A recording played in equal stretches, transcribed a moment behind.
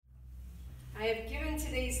I have given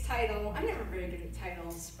today's title, I'm never very good at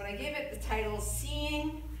titles, but I gave it the title,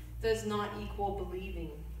 Seeing Does Not Equal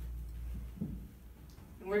Believing.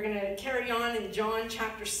 And we're going to carry on in John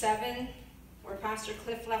chapter 7, where Pastor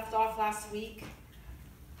Cliff left off last week.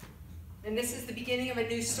 And this is the beginning of a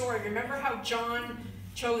new story. Remember how John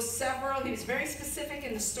chose several, he was very specific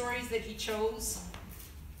in the stories that he chose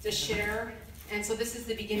to share. And so this is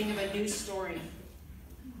the beginning of a new story.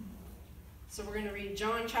 So we're going to read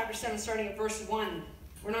John chapter 7, starting at verse 1.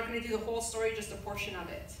 We're not going to do the whole story, just a portion of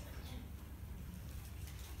it.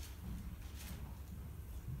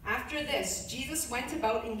 After this, Jesus went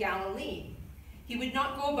about in Galilee. He would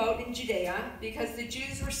not go about in Judea, because the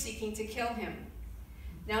Jews were seeking to kill him.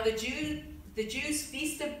 Now the Jews'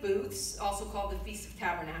 Feast of Booths, also called the Feast of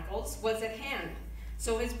Tabernacles, was at hand.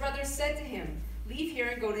 So his brothers said to him, "Leave here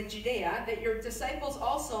and go to Judea, that your disciples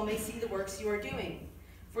also may see the works you are doing.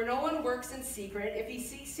 For no one works in secret if he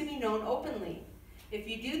seeks to be known openly. If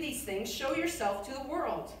you do these things, show yourself to the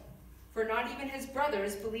world." For not even his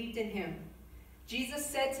brothers believed in him. Jesus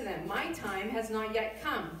said to them, "My time has not yet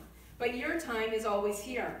come, but your time is always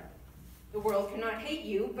here. The world cannot hate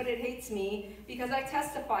you, but it hates me, because I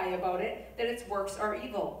testify about it that its works are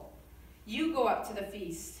evil. You go up to the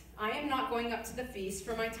feast. I am not going up to the feast,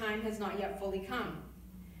 for my time has not yet fully come."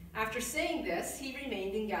 After saying this, he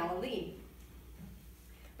remained in Galilee.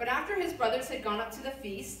 But after his brothers had gone up to the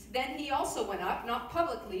feast, then he also went up, not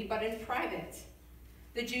publicly, but in private.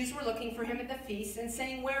 The Jews were looking for him at the feast and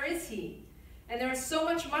saying, "Where is he?" And there was so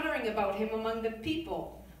much muttering about him among the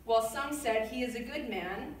people. While some said, "He is a good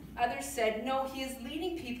man," others said, "No, he is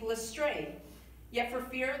leading people astray." Yet for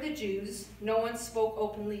fear of the Jews, no one spoke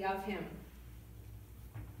openly of him.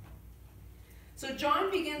 So John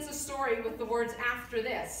begins the story with the words, "after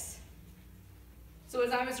this." So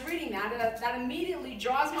as I was reading that immediately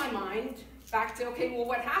draws my mind back to, okay, well,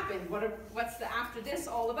 what happened? What's the after this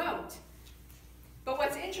all about? But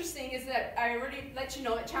what's interesting is that I already let you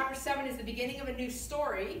know that chapter 7 is the beginning of a new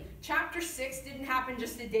story. Chapter 6 didn't happen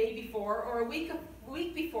just a day before or a week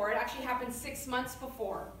before. It actually happened 6 months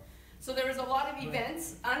before. So there was a lot of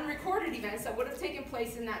events, unrecorded events, that would have taken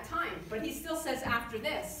place in that time. But he still says after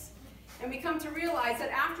this. And we come to realize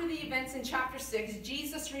that after the events in chapter 6,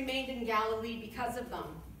 Jesus remained in Galilee because of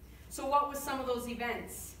them. So what was some of those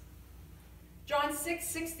events? John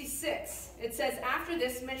 6:66, it says, "After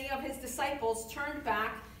this, many of his disciples turned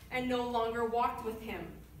back and no longer walked with him."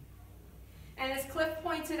 And as Cliff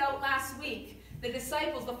pointed out last week, the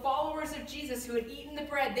disciples, the followers of Jesus who had eaten the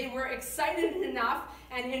bread, they were excited enough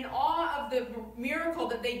and in awe of the miracle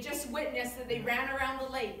that they just witnessed that they ran around the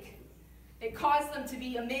lake. It caused them to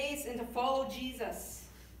be amazed and to follow Jesus.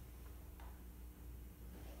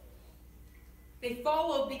 They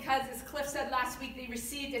followed because, as Cliff said last week, they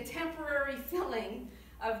received a temporary filling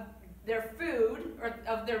of their food, or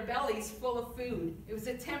of their bellies full of food. It was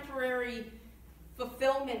a temporary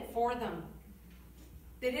fulfillment for them.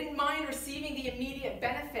 They didn't mind receiving the immediate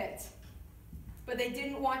benefit, but they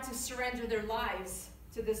didn't want to surrender their lives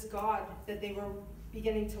to this God that they were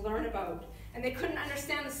beginning to learn about. And they couldn't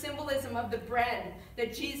understand the symbolism of the bread,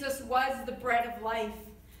 that Jesus was the bread of life,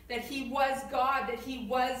 that he was God, that he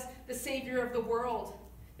was the Savior of the world.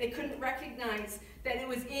 They couldn't recognize that it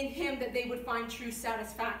was in him that they would find true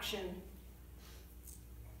satisfaction.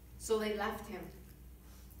 So they left him.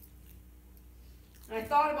 And I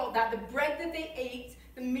thought about that. The bread that they ate,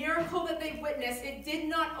 the miracle that they witnessed, it did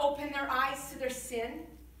not open their eyes to their sin.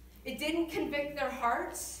 It didn't convict their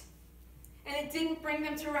hearts. And it didn't bring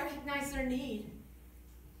them to recognize their need.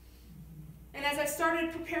 And as I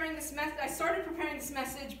started preparing this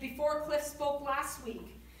message before Cliff spoke last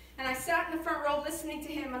week. And I sat in the front row listening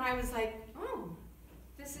to him, and I was like, oh,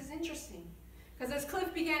 this is interesting. Because as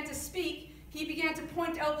Cliff began to speak, he began to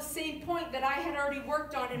point out the same point that I had already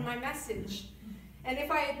worked on in my message. And if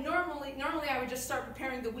I had normally I would just start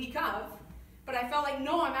preparing the week of, but I felt like,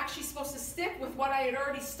 no, I'm actually supposed to stick with what I had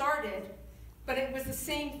already started. But it was the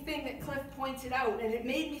same thing that Cliff pointed out, and it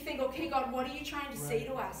made me think, okay, God, what are you trying to say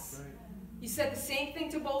to us? Right. You said the same thing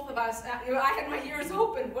to both of us. I had my ears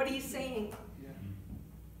open. What are you saying? Yeah.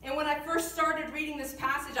 And when I first started reading this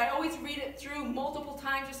passage, I always read it through multiple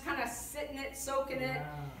times, just kind of sit in it, soak in it,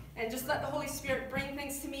 and just let the Holy Spirit bring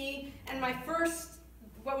things to me. And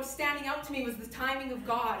what was standing out to me was the timing of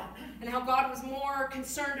God, and how God was more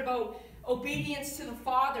concerned about obedience to the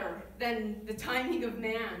Father than the timing of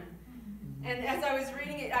man. And as I was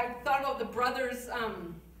reading it, I thought about the brothers,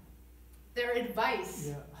 their advice.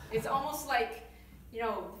 Yeah. It's almost like,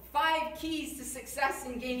 5 keys to success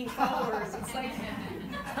in gaining followers. It's like,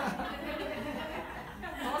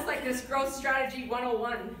 Almost like this growth strategy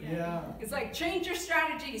 101. Yeah. It's like, change your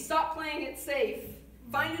strategy, stop playing it safe,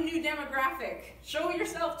 find a new demographic, show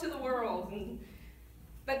yourself to the world.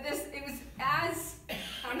 But it was as,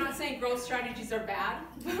 I'm not saying growth strategies are bad,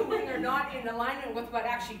 but when they're not in alignment with what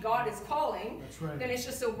actually God is calling, That's right. then it's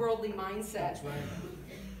just a worldly mindset. That's right.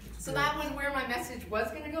 So that was where my message was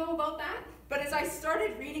going to go about that. But as I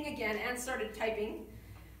started reading again and started typing,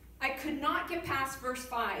 I could not get past verse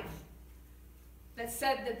 5 that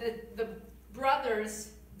said that the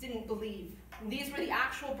brothers didn't believe. And these were the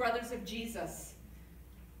actual brothers of Jesus.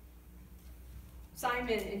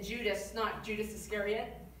 Simon and Judas, not Judas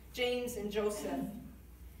Iscariot, James and Joseph.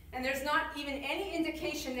 And there's not even any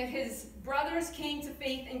indication that his brothers came to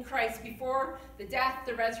faith in Christ before the death,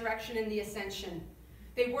 the resurrection, and the ascension.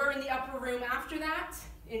 They were in the upper room after that,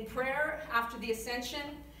 in prayer, after the ascension.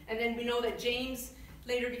 And then we know that James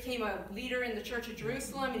later became a leader in the Church of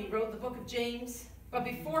Jerusalem, and he wrote the book of James. But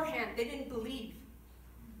beforehand, they didn't believe.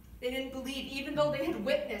 They didn't believe, even though they had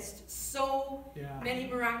witnessed so many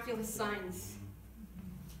miraculous signs.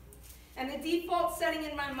 And the default setting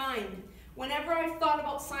in my mind, whenever I've thought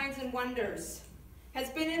about signs and wonders, has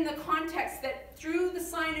been in the context that through the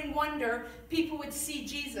sign and wonder, people would see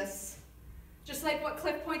Jesus. Just like what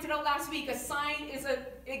Cliff pointed out last week, a sign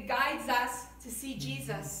it guides us to see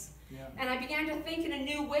Jesus. Yeah. And I began to think in a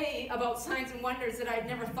new way about signs and wonders that I'd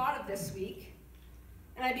never thought of this week.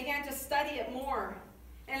 And I began to study it more.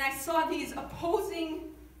 And I saw these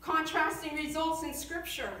opposing, contrasting results in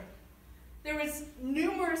Scripture. There was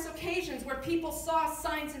numerous occasions where people saw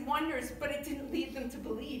signs and wonders, but it didn't lead them to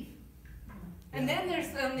believe. And then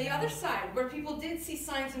there's on the other side, where people did see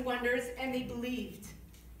signs and wonders, and they believed.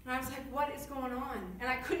 And I was like, what is going on? And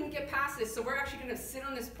I couldn't get past this, so we're actually going to sit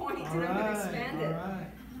on this point, and I'm going to expand it. Right.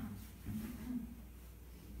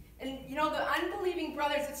 And you know, the unbelieving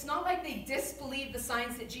brothers, it's not like they disbelieved the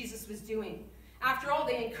signs that Jesus was doing. After all,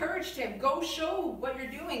 they encouraged him, go show what you're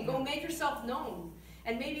doing, go make yourself known.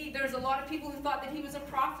 And maybe there's a lot of people who thought that he was a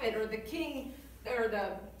prophet or the king or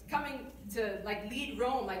the coming to like lead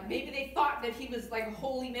Rome. Like maybe they thought that he was like a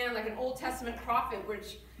holy man, like an Old Testament prophet,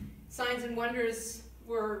 which signs and wonders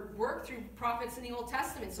were worked through prophets in the Old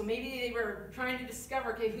Testament. So maybe they were trying to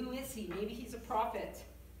discover, okay, who is he? Maybe he's a prophet.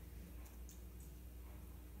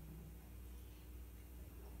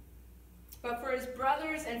 But for his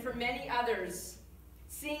brothers and for many others,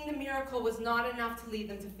 seeing the miracle was not enough to lead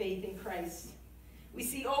them to faith in Christ. We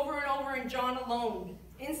see over and over in John alone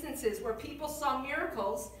instances where people saw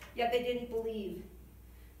miracles, yet they didn't believe.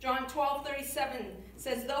 John 12:37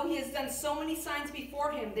 says, though he has done so many signs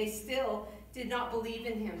before him, they still did not believe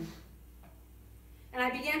in him. And I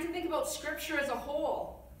began to think about Scripture as a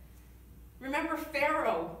whole. Remember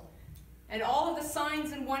Pharaoh and all of the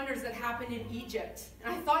signs and wonders that happened in Egypt.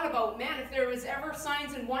 And I thought about, man, if there was ever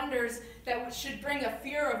signs and wonders that should bring a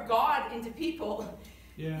fear of God into people,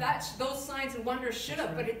 those signs and wonders should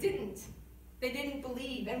have, but it didn't. They didn't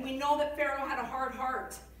believe. And we know that Pharaoh had a hard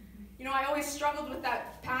heart. You know, I always struggled with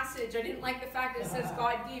that passage. I didn't like the fact that it says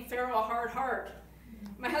God gave Pharaoh a hard heart.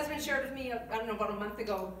 My husband shared with me, I don't know, about a month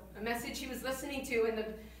ago, a message he was listening to, and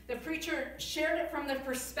the preacher shared it from the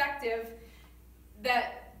perspective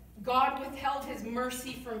that God withheld his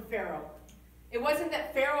mercy from Pharaoh. It wasn't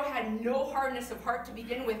that Pharaoh had no hardness of heart to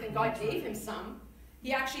begin with and God gave him some.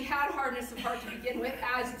 He actually had hardness of heart to begin with,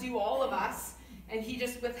 as do all of us, and he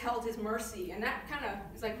just withheld his mercy. And that kind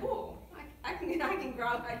of is like, whoa, I can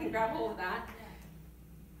grab hold of that.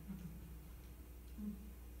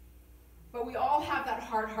 But we all have that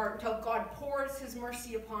hard heart until God pours his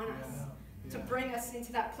mercy upon us to bring us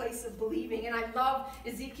into that place of believing. And I love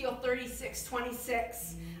Ezekiel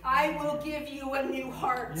 36:26. I will give you a new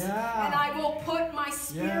heart, and I will put my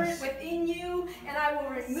spirit within you, and I will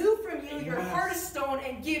remove from you your heart of stone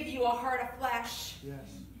and give you a heart of flesh.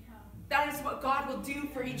 That is what God will do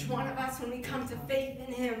for each one of us when we come to faith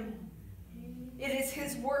in him. It is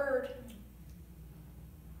his word.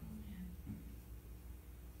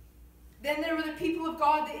 Then there were the people of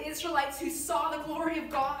God, the Israelites, who saw the glory of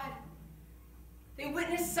God. They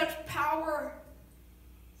witnessed such power,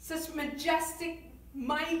 such majestic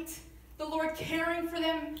might, the Lord caring for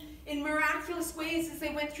them in miraculous ways as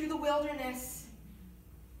they went through the wilderness.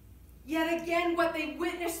 Yet again, what they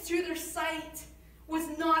witnessed through their sight was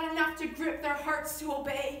not enough to grip their hearts to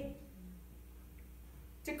obey,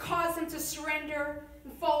 to cause them to surrender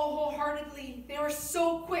and follow wholeheartedly. They were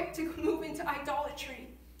so quick to move into idolatry.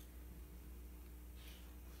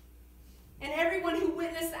 And everyone who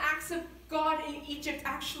witnessed the acts of God in Egypt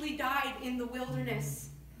actually died in the wilderness.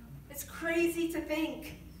 It's crazy to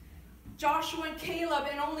think. Joshua and Caleb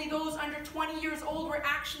and only those under 20 years old were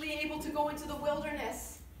actually able to go into the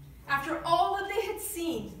wilderness. After all that they had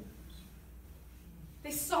seen,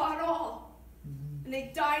 they saw it all. And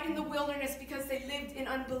they died in the wilderness because they lived in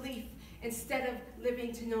unbelief instead of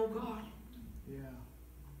living to know God. Yeah.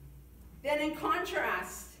 Then in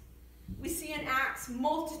contrast, we see in Acts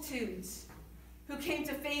multitudes who came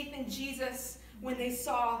to faith in Jesus when they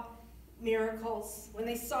saw miracles, when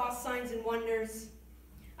they saw signs and wonders.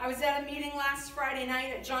 I was at a meeting last Friday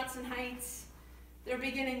night at Johnson Heights. They're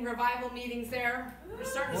beginning revival meetings there. They're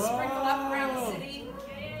starting to sprinkle up around the city.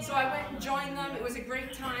 So I went and joined them. It was a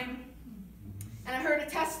great time. And I heard a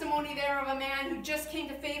testimony there of a man who just came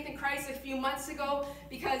to faith in Christ a few months ago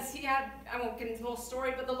because he had, I won't get into the whole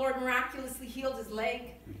story, but the Lord miraculously healed his leg.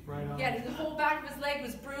 Right on. Yeah, the whole back of his leg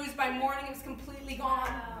was bruised. By morning it was completely gone.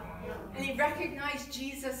 And he recognized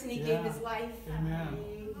Jesus and he gave his life. Amen.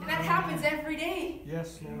 And that happens every day.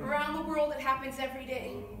 Yes, Lord. Around the world it happens every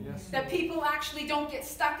day. Yes, That Lord. people actually don't get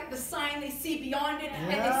stuck at the sign, they see beyond it, and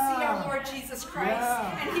they see our Lord Jesus Christ,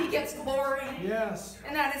 and he gets glory. Yes.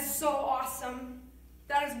 And that is so awesome.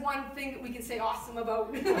 That is one thing that we can say awesome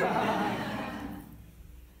about.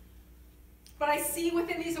 But I see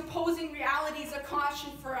within these opposing realities a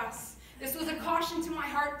caution for us. This was a caution to my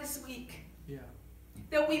heart this week. Yeah.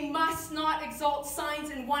 That we must not exalt signs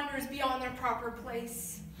and wonders beyond their proper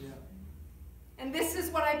place. Yeah. And this is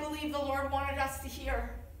what I believe the Lord wanted us to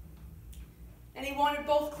hear. And he wanted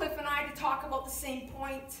both Cliff and I to talk about the same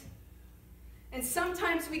point. And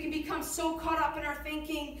sometimes we can become so caught up in our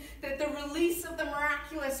thinking that the release of the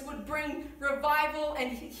miraculous would bring revival and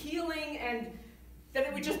healing, and that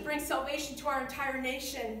it would just bring salvation to our entire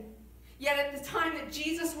nation. Yet at the time that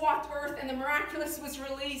Jesus walked earth and the miraculous was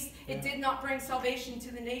released, it did not bring salvation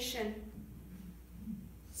to the nation.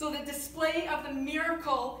 So the display of the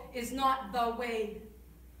miracle is not the way.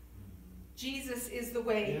 Jesus is the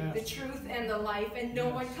way, the truth, and the life, and no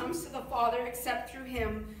one comes to the Father except through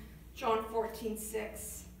him. John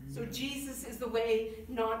 14:6. So Jesus is the way,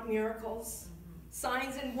 not miracles.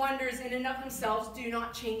 Signs and wonders in and of themselves do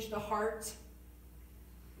not change the heart.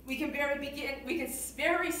 We can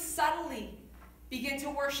very subtly begin to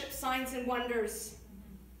worship signs and wonders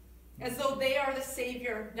as though they are the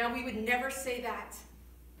Savior. Now, we would never say that.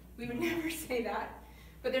 We would never say that.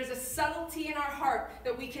 But there's a subtlety in our heart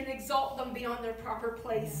that we can exalt them beyond their proper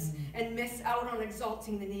place and miss out on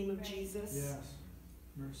exalting the name of Jesus. Yes.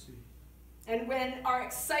 Mercy. And when our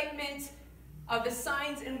excitement of the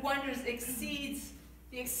signs and wonders exceeds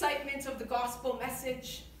the excitement of the gospel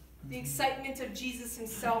message, the excitement of Jesus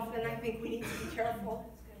himself, then I think we need to be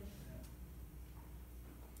careful.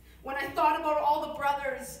 When I thought about all the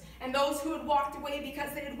brothers and those who had walked away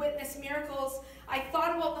because they had witnessed miracles, I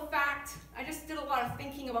thought about the fact, I just did a lot of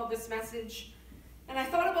thinking about this message, and I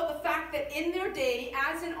thought about the fact that in their day,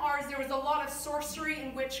 as in ours, there was a lot of sorcery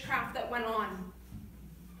and witchcraft that went on.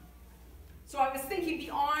 So I was thinking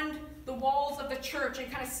beyond the walls of the church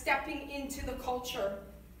and kind of stepping into the culture.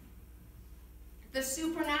 The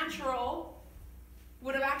supernatural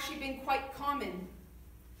would have actually been quite common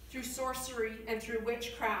through sorcery and through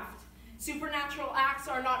witchcraft. Supernatural acts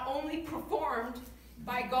are not only performed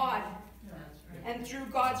by God and through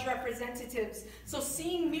God's representatives. So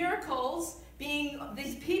seeing miracles, being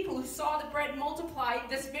these people who saw the bread multiply,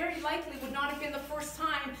 this very likely would not have been the first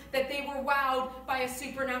time that they were wowed by a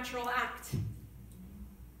supernatural act.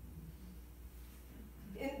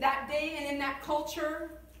 In that day and in that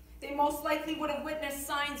culture, they most likely would have witnessed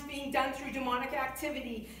signs being done through demonic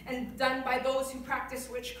activity and done by those who practice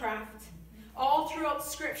witchcraft. All throughout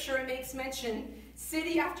Scripture it makes mention,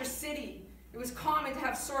 city after city, it was common to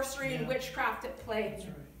have sorcery and witchcraft at play. That's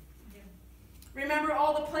right. Remember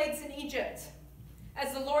all the plagues in Egypt.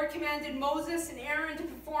 As the Lord commanded Moses and Aaron to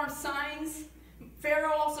perform signs,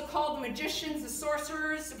 Pharaoh also called the magicians, the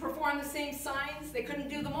sorcerers, to perform the same signs. They couldn't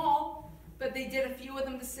do them all, but they did a few of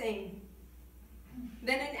them the same.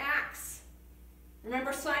 Then in Acts,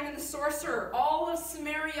 remember Simon the sorcerer. All of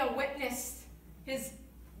Samaria witnessed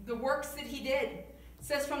the works that he did. It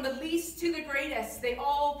says from the least to the greatest, they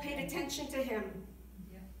all paid attention to him.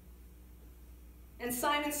 And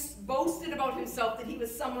Simon boasted about himself that he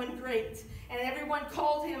was someone great. And everyone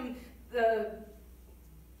called him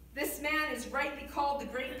this man is rightly called the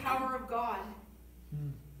great power of God.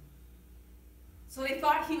 So they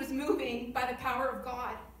thought he was moving by the power of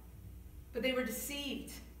God. But they were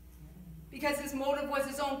deceived. Because his motive was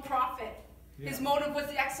his own profit. His motive was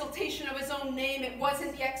the exaltation of his own name. It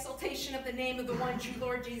wasn't the exaltation of the name of the one true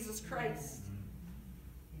Lord Jesus Christ.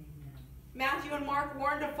 Matthew and Mark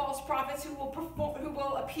warned of false prophets who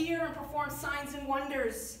will appear and perform signs and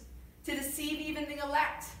wonders to deceive even the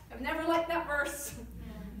elect. I've never liked that verse.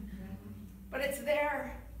 But it's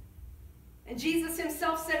there. And Jesus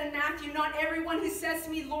himself said in Matthew, not everyone who says to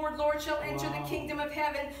me, Lord, Lord, shall enter the kingdom of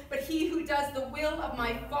heaven, but he who does the will of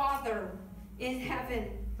my Father in heaven.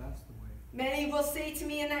 That's the way. Many will say to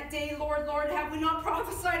me in that day, Lord, Lord, have we not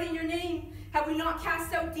prophesied in your name? Have we not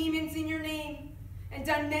cast out demons in your name? And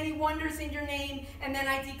done many wonders in your name? And then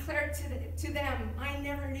I declared to them, I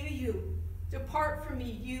never knew you. Depart from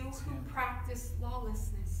me, you who practice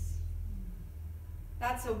lawlessness.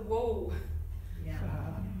 That's a whoa. Yeah.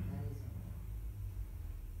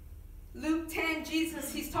 Luke 10,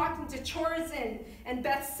 Jesus, he's talking to Chorazin and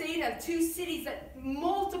Bethsaida, 2 cities that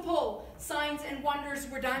multiple signs and wonders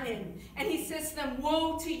were done in. And he says to them,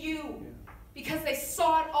 woe to you, because they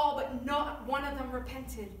saw it all, but not one of them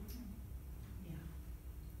repented. Yeah.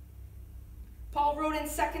 Paul wrote in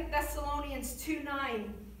 2 Thessalonians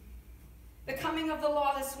 2:9, the coming of the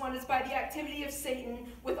lawless one is by the activity of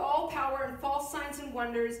Satan, with all power and false signs and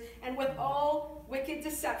wonders, and with all wicked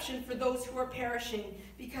deception for those who are perishing,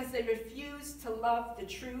 because they refuse to love the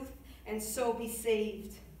truth and so be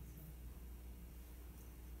saved.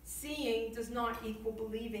 Seeing does not equal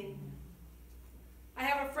believing. I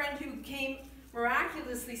have a friend who came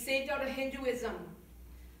miraculously saved out of Hinduism.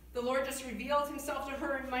 The Lord just revealed himself to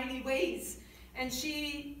her in mighty ways. And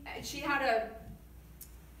she had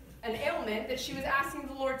an ailment that she was asking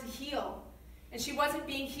the Lord to heal. And she wasn't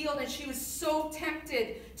being healed, and she was so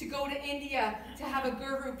tempted to go to India to have a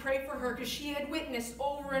guru pray for her, because she had witnessed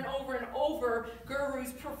over and over and over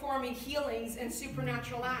gurus performing healings and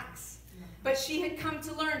supernatural acts. But she had come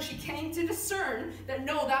to learn, she came to discern that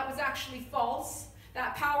no, that was actually false.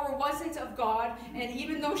 That power wasn't of God, and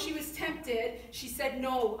even though she was tempted, she said,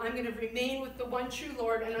 no, I'm going to remain with the one true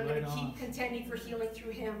Lord, and I'm going to keep contending for healing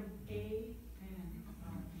through him.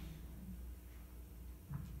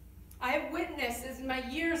 I have witnessed, as in my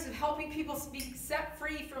years of helping people be set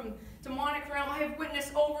free from demonic realm, I have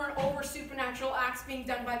witnessed over and over supernatural acts being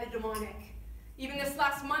done by the demonic. Even this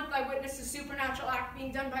last month, I witnessed a supernatural act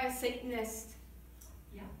being done by a Satanist.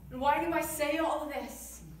 Yeah. And why do I say all of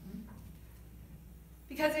this?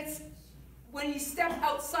 Because it's when you step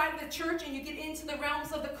outside of the church and you get into the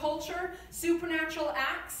realms of the culture, supernatural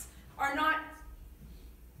acts are not,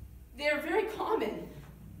 they're very common.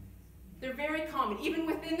 They're very common. Even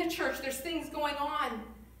within the church, there's things going on.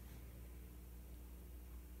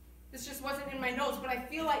 This just wasn't in my notes, but I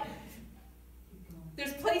feel like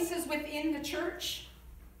there's places within the church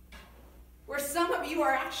where some of you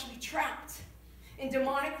are actually trapped in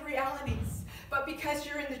demonic realities. But because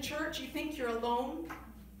you're in the church, you think you're alone.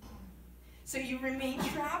 So you remain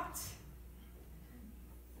trapped.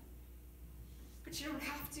 But you don't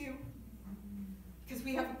have to. Because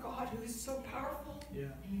we have a God who is so powerful. Yeah.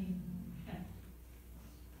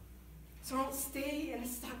 So don't stay in a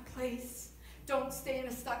stuck place. Don't stay in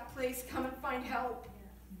a stuck place. Come and find help.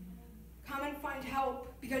 Come and find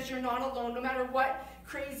help, because you're not alone. No matter what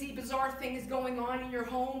crazy, bizarre thing is going on in your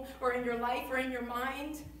home or in your life or in your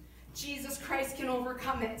mind, Jesus Christ can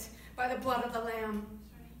overcome it by the blood of the Lamb.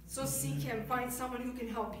 So seek him. Find someone who can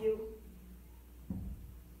help you.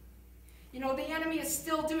 You know, the enemy is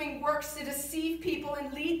still doing works to deceive people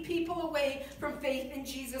and lead people away from faith in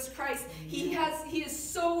Jesus Christ. He is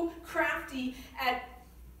so crafty at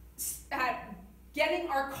getting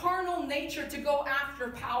our carnal nature to go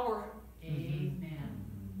after power. Amen.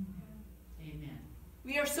 Amen.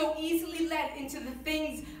 We are so easily led into the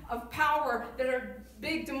things of power that are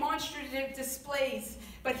big demonstrative displays.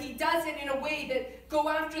 But he does it in a way that go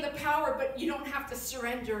after the power, but you don't have to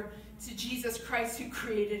surrender to Jesus Christ, who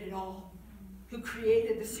created it all, who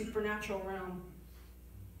created the supernatural realm.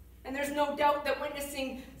 And there's no doubt that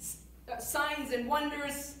witnessing signs and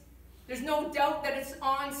wonders, there's no doubt that it's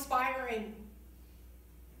awe-inspiring.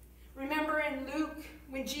 Remember in Luke,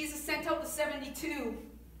 when Jesus sent out the 72,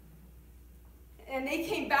 and they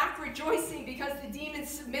came back rejoicing because the demons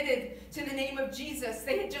submitted to the name of Jesus.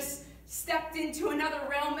 They had just stepped into another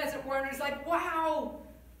realm, as it were, and it was like, wow,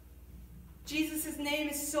 Jesus' name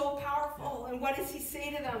is so powerful. And what does he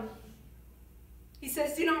say to them? He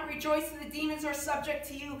says, do not rejoice that the demons are subject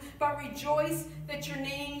to you, but rejoice that your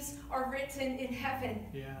names are written in heaven.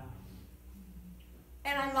 Yeah.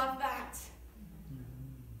 And I love that.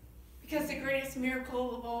 Because the greatest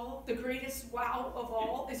miracle of all, the greatest wow of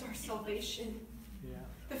all, is our salvation. Yeah.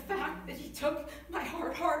 The fact that he took my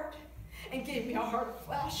hard heart and gave me a heart of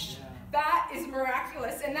flesh. Yeah. That is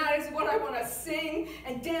miraculous. And that is what I want to sing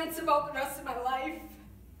and dance about the rest of my life.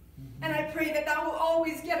 And I pray that that will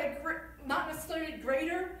always get not necessarily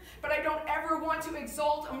greater, but I don't ever want to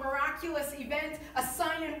exalt a miraculous event, a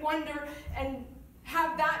sign and wonder, and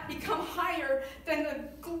have that become higher than the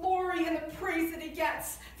glory and the praise that he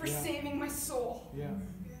gets for saving my soul. Yeah.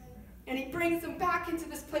 And he brings them back into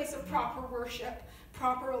this place of proper worship,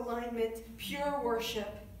 proper alignment, pure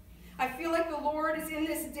worship. I feel like the Lord is in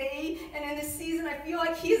this day and in this season. I feel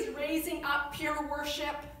like he is raising up pure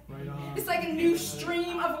worship. Right on. It's like a new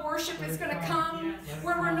stream of worship that's going to come,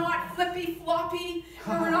 where we're not flippy-floppy,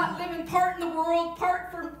 where we're not living part in the world,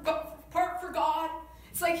 part for God.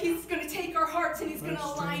 It's like he's going to take our hearts and he's going to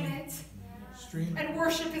align it. And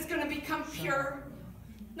worship is going to become pure.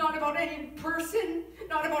 Not about any person,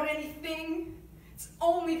 not about anything. It's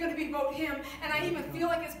only going to be about him. And I even feel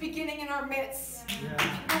like it's beginning in our midst. Yeah.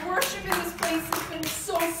 The worship in this place has been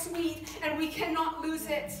so sweet, and we cannot lose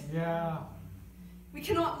it. Yeah. We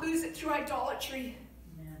cannot lose it through idolatry.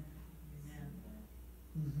 Amen. Amen.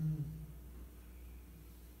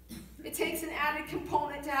 Mm-hmm. It takes an added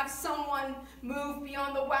component to have someone move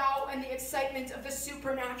beyond the wow and the excitement of the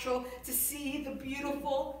supernatural to see the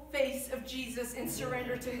beautiful face of Jesus and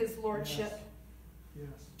surrender to his lordship. Yes.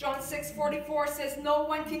 John 6:44 says, "No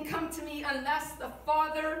one can come to me unless the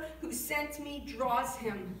Father who sent me draws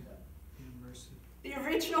him." In mercy. The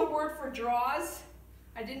original word for draws,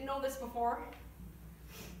 I didn't know this before.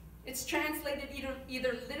 It's translated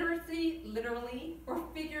either literally, or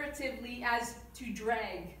figuratively as to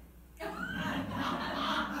drag.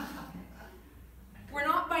 We're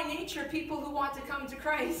not by nature people who want to come to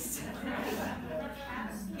Christ.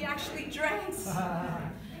 He actually drags.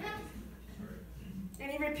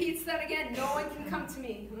 And he repeats that again. No one can come to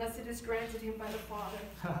me unless it is granted him by the Father.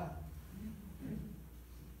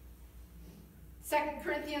 2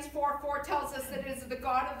 Corinthians 4:4 tells us that it is the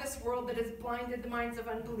God of this world that has blinded the minds of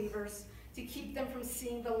unbelievers to keep them from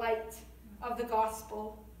seeing the light of the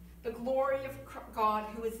gospel, the glory of God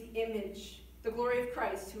who is the image, the glory of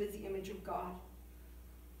Christ who is the image of God.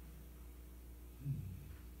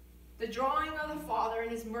 The drawing of the Father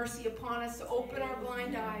and his mercy upon us to open our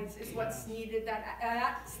blind eyes is what's needed.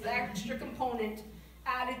 That's the extra component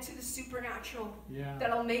added to the supernatural. Yeah.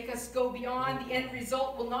 That'll make us go beyond. The end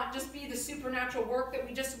result will not just be the supernatural work that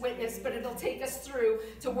we just witnessed, but it'll take us through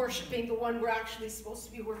to worshiping the one we're actually supposed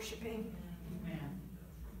to be worshiping. Amen.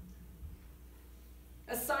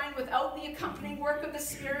 A sign without the accompanying work of the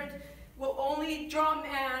Spirit will only draw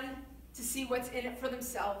man to see what's in it for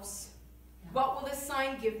themselves. What will this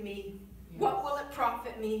sign give me? What will it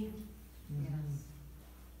profit me? Mm-hmm.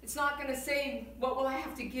 It's not going to say, what will I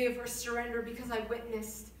have to give or surrender because I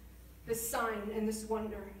witnessed this sign and this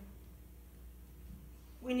wonder.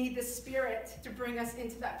 We need the Spirit to bring us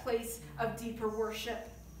into that place of deeper worship.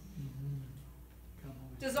 Mm-hmm. Come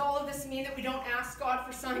on. Does all of this mean that we don't ask God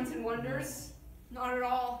for signs and wonders? Not at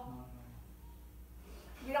all.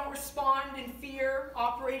 We don't respond in fear,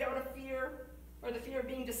 operate out of fear, or the fear of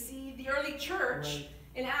being deceived. The early church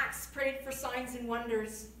in Acts prayed for signs and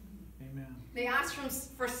wonders. Amen. They asked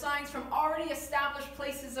for signs from already established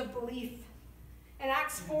places of belief. In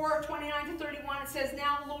Acts 4:29-31, it says,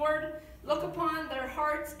 "Now, Lord, look upon their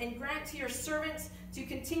hearts and grant to your servants to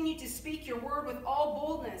continue to speak your word with all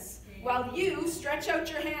boldness, while you stretch out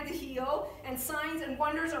your hand to heal, and signs and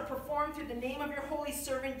wonders are performed through the name of your holy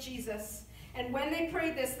servant Jesus." And when they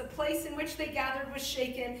prayed this, the place in which they gathered was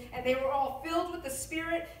shaken, and they were all filled with the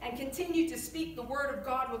Spirit and continued to speak the word of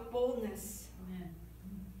God with boldness. Amen.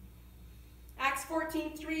 Acts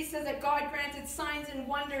 14:3 says that God granted signs and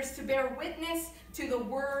wonders to bear witness to the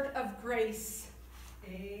word of grace.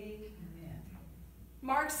 Amen.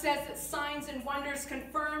 Mark says that signs and wonders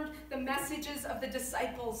confirmed the messages of the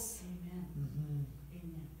disciples. Amen. Mm-hmm.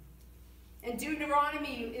 Amen. And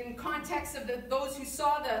Deuteronomy, in context of those who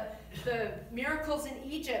saw the miracles in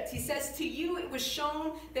Egypt, he says, "To you it was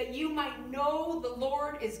shown that you might know the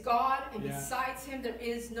Lord is God, and besides him there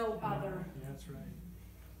is no other." Yeah, that's right.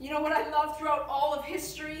 You know what I love throughout all of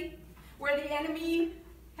history? Where the enemy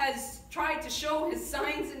has tried to show his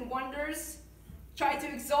signs and wonders, tried to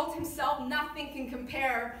exalt himself, nothing can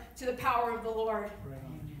compare to the power of the Lord. Right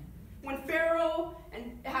on. Amen. When Pharaoh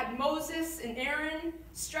had Moses and Aaron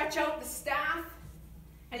stretch out the staff,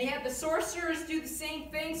 and he had the sorcerers do the same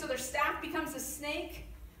thing, so their staff becomes a snake,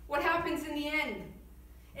 what happens in the end?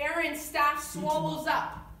 Aaron's staff swallows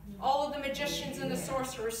up all of the magicians and the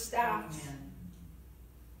sorcerers' staffs. Amen.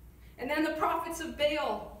 And then the prophets of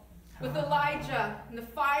Baal with Elijah and the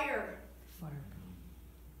fire. Fire.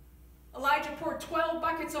 Elijah poured 12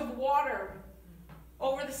 buckets of water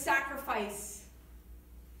over the sacrifice.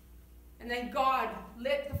 And then God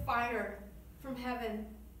lit the fire from heaven.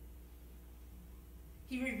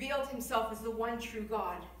 He revealed himself as the one true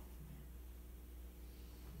God.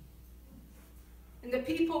 And the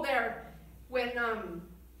people there, when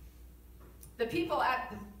the people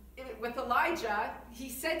with Elijah, he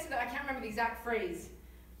said to them, I can't remember the exact phrase,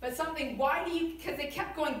 But something, why do you, because they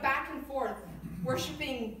kept going back and forth,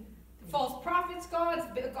 worshiping false prophets,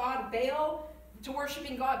 God Baal, to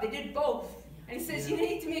worshiping God. They did both. And he says, you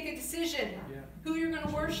need to make a decision who you're going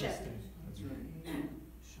to worship. That's right.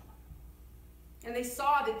 And they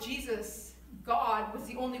saw that Jesus, God, was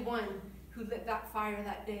the only one who lit that fire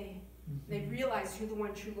that day. They realized who the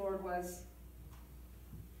one true Lord was.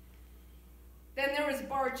 Then there was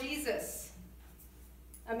Bar Jesus,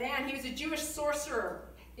 a man. He was a Jewish sorcerer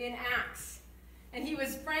in Acts. And he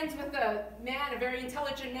was friends with a man, a very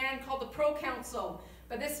intelligent man called the Proconsul.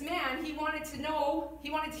 But this man, he wanted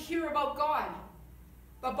to hear about God.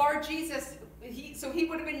 But Bar Jesus, he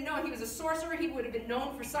would have been known, he was a sorcerer, he would have been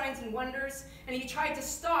known for signs and wonders, and he tried to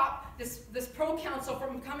stop this Proconsul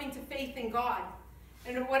from coming to faith in God.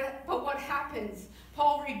 But what happens?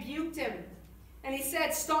 Paul rebuked him, and he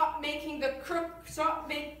said, stop making crooked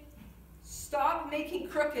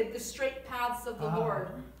the straight paths of the Lord.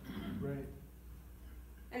 Right.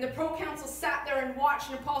 And the Proconsul sat there and watched,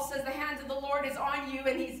 and Paul says, the hand of the Lord is on you,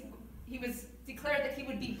 and he was declared that he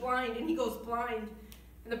would be blind, and he goes blind.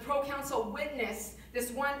 And the Proconsul witnessed this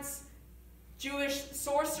once Jewish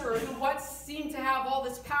sorcerer who once seemed to have all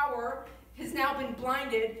this power has now been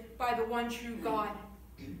blinded by the one true God.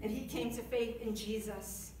 And he came to faith in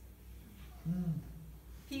Jesus.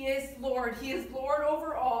 He is Lord. He is Lord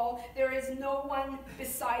over all. There is no one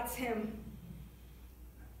besides him.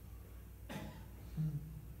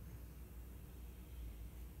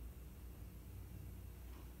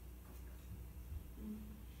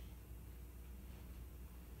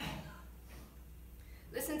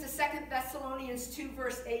 Listen to 2 Thessalonians 2,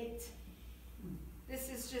 verse 8. This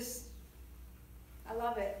is just, I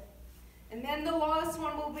love it. And then the lawless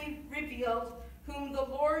one will be revealed, whom the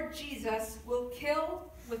Lord Jesus will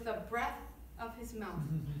kill with the breath of his mouth,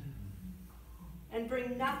 and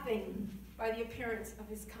bring nothing by the appearance of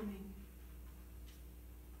his coming.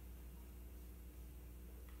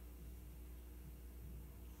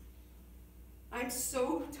 I'm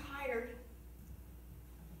so tired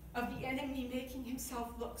of the enemy making himself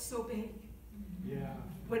look so big. Yeah.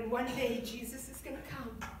 When one day Jesus is going to come,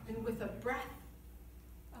 and with a breath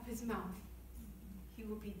of his mouth, he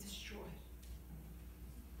will be destroyed.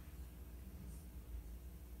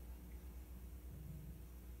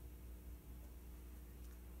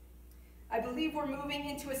 I believe we're moving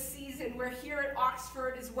into a season where here at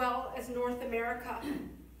Oxford, as well as North America,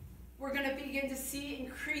 we're going to begin to see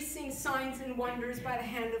increasing signs and wonders by the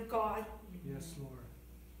hand of God. Yes, Lord.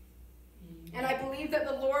 And I believe that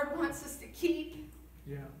the Lord wants us to keep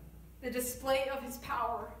Yeah. the display of his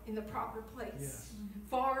power in the proper place. Yes.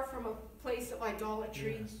 Far from a place of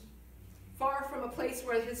idolatry. Yes. Far from a place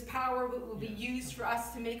where his power will be used for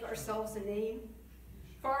us to make ourselves a name.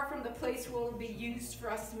 Far from the place where it will be used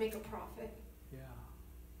for us to make a profit. Yeah.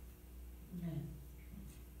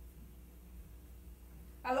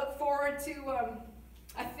 I look forward to,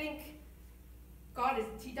 I think God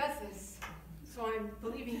he does this. So I'm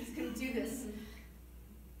believing he's going to do this.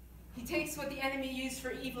 He takes what the enemy used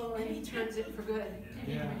for evil and he turns it for good.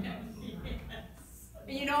 Yeah.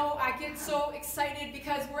 And you know, I get so excited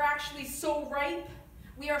because we're actually so ripe.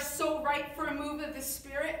 We are so ripe for a move of the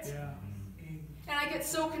Spirit. Yeah. And I get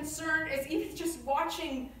so concerned as even just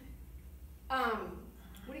watching,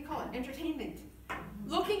 what do you call it, entertainment.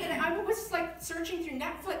 Looking at it, I was just like searching through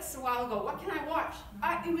Netflix a while ago. What can I watch?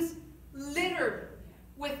 It was littered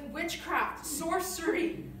with witchcraft,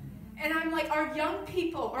 sorcery. And I'm like, our young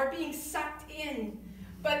people are being sucked in.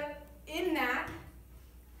 But in that,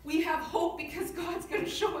 we have hope because God's going to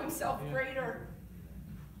show himself greater.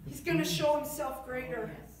 He's going to show himself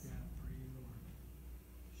greater.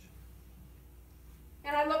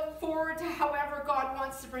 And I look forward to however God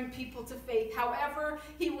wants to bring people to faith, however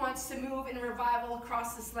he wants to move in revival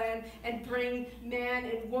across this land and bring man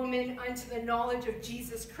and woman unto the knowledge of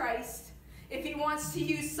Jesus Christ. If he wants to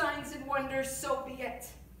use signs and wonders, so be it.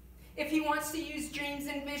 If he wants to use dreams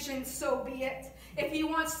and visions, so be it. If he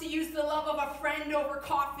wants to use the love of a friend over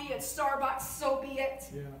coffee at Starbucks, so be it.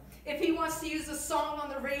 Yeah. If he wants to use a song on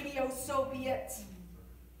the radio, so be it.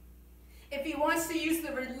 If he wants to use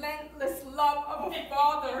the relentless love of a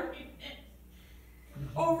father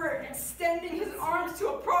over extending his arms to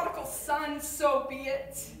a prodigal son, so be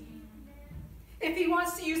it. If he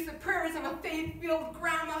wants to use the prayers of a faith-filled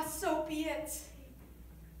grandma, so be it.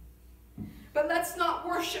 But let's not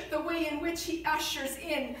worship the way in which he ushers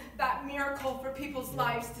in that miracle for people's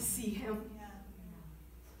lives to see him.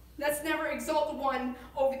 Let's never exalt one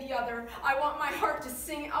over the other. I want my heart to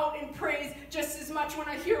sing out in praise just as much when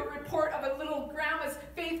I hear a report of a little grandma's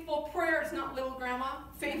faithful prayers. Not little grandma,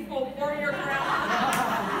 faithful warrior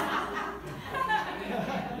grandma.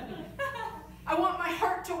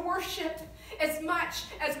 much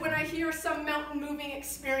as when I hear some mountain moving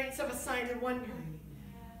experience of a sign and wonder.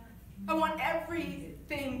 I want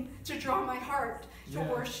everything to draw my heart to Yeah.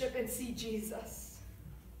 worship and see Jesus.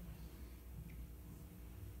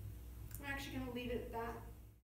 I'm actually going to leave it at that.